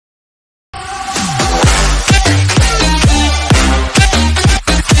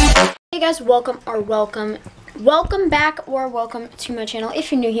guys, welcome back or welcome to my channel.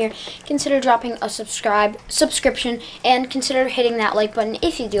 If you're new here, consider dropping a subscription and consider hitting that like button.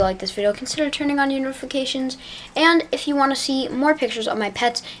 If you do like this video, consider turning on your notifications. And if you want to see more pictures of my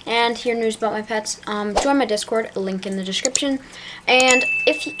pets and hear news about my pets, join my Discord, link in the description. And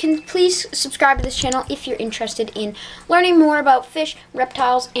if you can, please subscribe to this channel if you're interested in learning more about fish,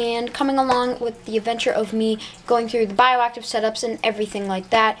 reptiles, and coming along with the adventure of me going through the bioactive setups and everything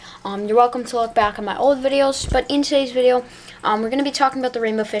like that. You're welcome to look back on my old videos, but in today's video, we're going to be talking about the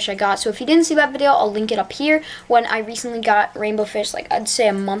rainbow fish I got. So if you didn't see that video, I'll link it up here. When I recently got rainbow fish, like I'd say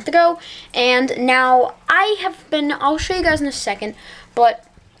a month ago, and now I'll show you guys in a second, but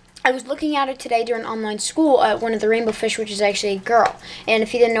I was looking at it today during online school at one of the rainbow fish, which is actually a girl. And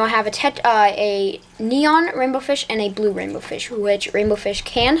if you didn't know, I have a neon rainbow fish and a blue rainbow fish, which rainbow fish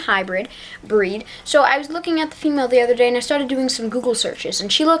can hybrid breed. So I was looking at the female the other day, and I started doing some Google searches,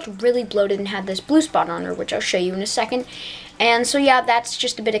 and she looked really bloated and had this blue spot on her, which I'll show you in a second. And so yeah, that's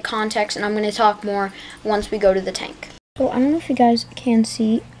just a bit of context, and I'm going to talk more once we go to the tank. So I don't know if you guys can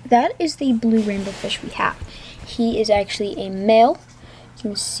see, that is the blue rainbow fish we have. He is actually a male. You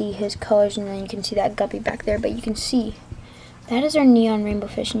can see his colors, and then you can see that guppy back there, but you can see that is our neon rainbow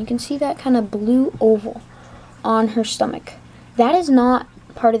fish, and you can see that kind of blue oval on her stomach. That is not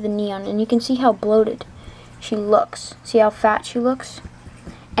part of the neon, and you can see how bloated she looks. See how fat she looks?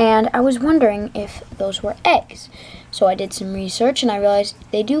 And I was wondering if those were eggs. So I did some research, and I realized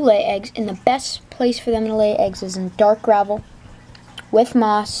they do lay eggs, and the best place for them to lay eggs is in dark gravel with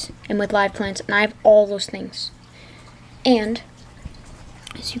moss and with live plants, and I have all those things. And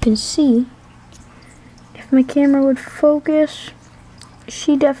as you can see, if my camera would focus,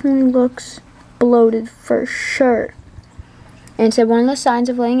 she definitely looks bloated for sure. And it said one of the signs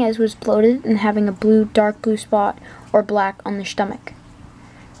of laying eggs was bloated and having a dark blue spot or black on the stomach.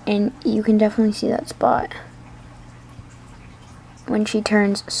 And you can definitely see that spot when she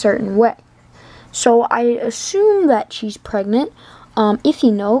turns a certain way. So I assume that she's pregnant. If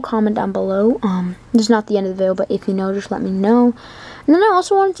you know, comment down below. This is not the end of the video, but if you know, just let me know. And then I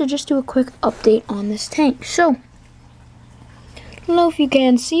also wanted to just do a quick update on this tank. So, I don't know if you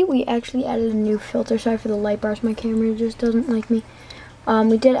can see, we actually added a new filter. Sorry for the light bars, my camera just doesn't like me.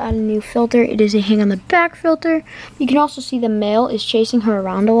 We did add a new filter. It is a hang on the back filter. You can also see the male is chasing her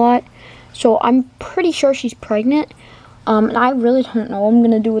around a lot. So I'm pretty sure she's pregnant. And I really don't know what I'm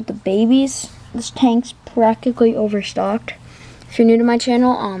going to do with the babies. This tank's practically overstocked. If you're new to my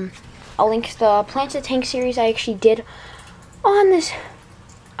channel, I'll link the Planted Tank series I actually did on this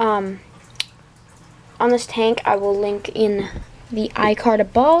tank. I will link in the iCard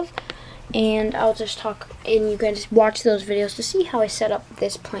above, and I'll just talk, and you can just watch those videos to see how I set up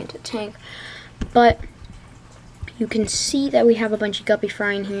this planted tank. But you can see that we have a bunch of guppy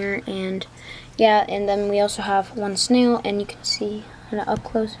frying here, and yeah, and then we also have one snail, and you can see an up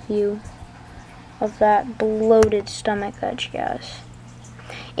close view of that bloated stomach that she has.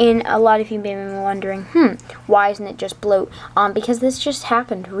 And a lot of you may be wondering, why isn't it just bloat? Because this just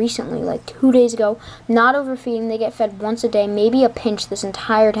happened recently, like 2 days ago. Not overfeeding, they get fed once a day, maybe a pinch this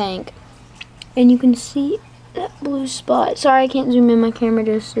entire tank. And you can see that blue spot. Sorry I can't zoom in, my camera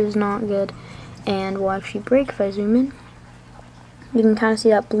just is not good. And we'll actually break if I zoom in. You can kind of see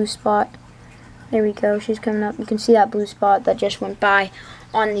that blue spot. There we go, she's coming up. You can see that blue spot that just went by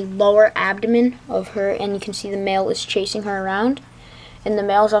on the lower abdomen of her, and you can see the male is chasing her around. And the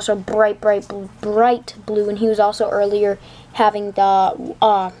male is also bright blue, and he was also earlier having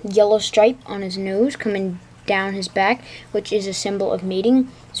the yellow stripe on his nose coming down his back, which is a symbol of mating.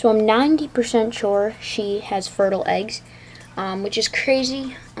 So I'm 90% sure she has fertile eggs, which is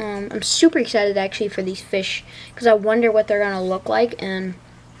crazy. I'm super excited actually for these fish, because I wonder what they're going to look like, and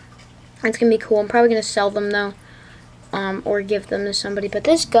it's going to be cool. I'm probably going to sell them though. Or give them to somebody. But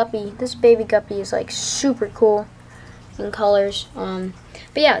this baby guppy is like super cool in colors. But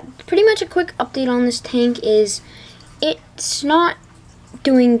yeah, pretty much a quick update on this tank is it's not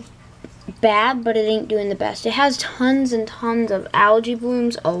doing bad, but it ain't doing the best. It has tons and tons of algae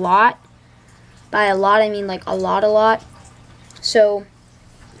blooms, a lot. By a lot, I mean like a lot. So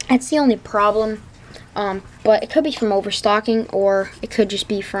that's the only problem. But it could be from overstocking, or it could just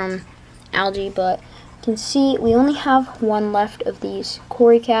be from algae, but you can see we only have one left of these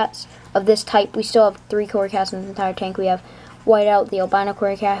cory cats of this type. We still have 3 cory cats in the entire tank. We have Whiteout, the albino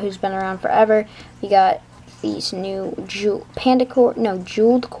cory cat, who's been around forever. We got these new jeweled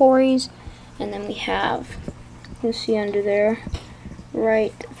cories, and then we have, you'll see under there,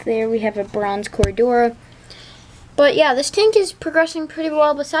 right there, we have a bronze Coridora. But yeah, this tank is progressing pretty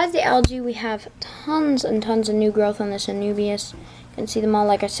well. Besides the algae, we have tons and tons of new growth on this Anubias. You can see them all.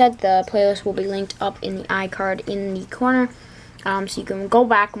 Like I said, the playlist will be linked up in the iCard in the corner. So you can go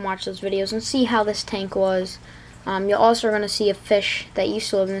back and watch those videos and see how this tank was. You're also going to see a fish that used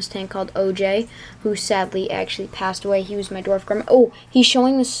to live in this tank called OJ, who sadly actually passed away. He was my dwarf grandma. Oh, he's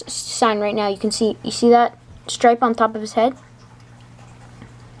showing this sign right now. You see that stripe on top of his head?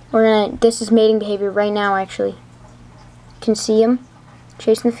 This is mating behavior right now, actually. You can see him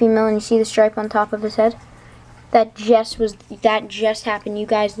chasing the female, and you see the stripe on top of his head? That just happened. You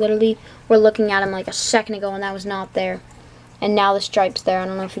guys literally were looking at him like a second ago, and that was not there. And now the stripe's there. I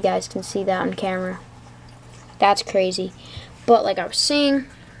don't know if you guys can see that on camera. That's crazy. But like I was saying,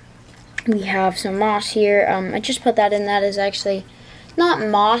 we have some moss here. I just put that in. That is actually not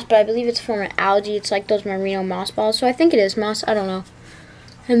moss, but I believe it's a form of algae. It's like those merino moss balls. So I think it is moss. I don't know.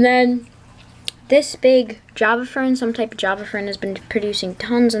 And then this big Java fern, some type of Java fern, has been producing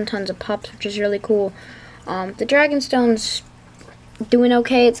tons and tons of pups, which is really cool. The Dragonstone's doing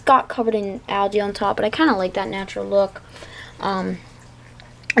okay. It's got covered in algae on top, but I kind of like that natural look. And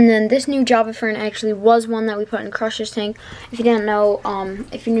then this new Java fern actually was one that we put in Crush's tank. If you didn't know,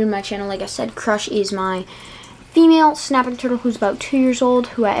 if you're new to my channel, like I said, Crush is my female snapping turtle who's about 2 years old,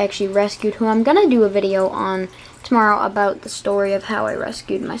 who I actually rescued, who I'm going to do a video on tomorrow about the story of how I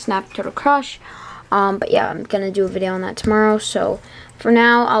rescued my snapping turtle Crush. But yeah, I'm going to do a video on that tomorrow. So for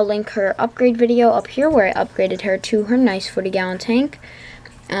now, I'll link her upgrade video up here where I upgraded her to her nice 40-gallon tank.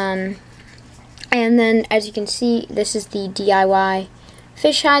 And then, as you can see, this is the DIY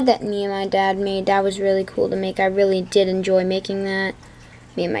fish hide that me and my dad made. That was really cool to make. I really did enjoy making that.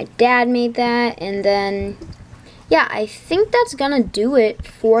 Me and my dad made that. And then, yeah, I think that's gonna do it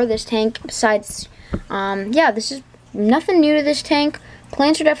for this tank. Besides, yeah, this is nothing new to this tank.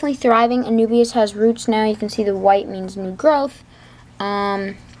 Plants are definitely thriving. Anubias has roots now. You can see the white means new growth.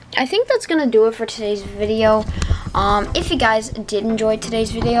 I think that's gonna do it for today's video. If you guys did enjoy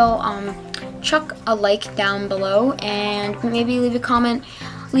today's video, chuck a like down below and maybe leave a comment,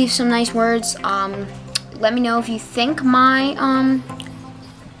 leave some nice words. Let me know if you think my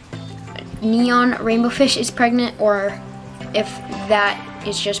neon rainbow fish is pregnant, or if that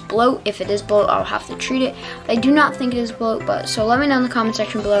is just bloat. If it is bloat, I'll have to treat it. But I do not think it is bloat, but so let me know in the comment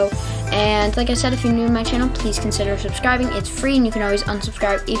section below. And like I said, if you're new to my channel, please consider subscribing. It's free, and you can always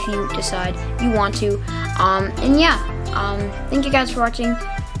unsubscribe if you decide you want to. And yeah, thank you guys for watching,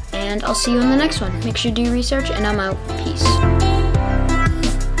 and I'll see you in the next one. Make sure to do your research, and I'm out. Peace.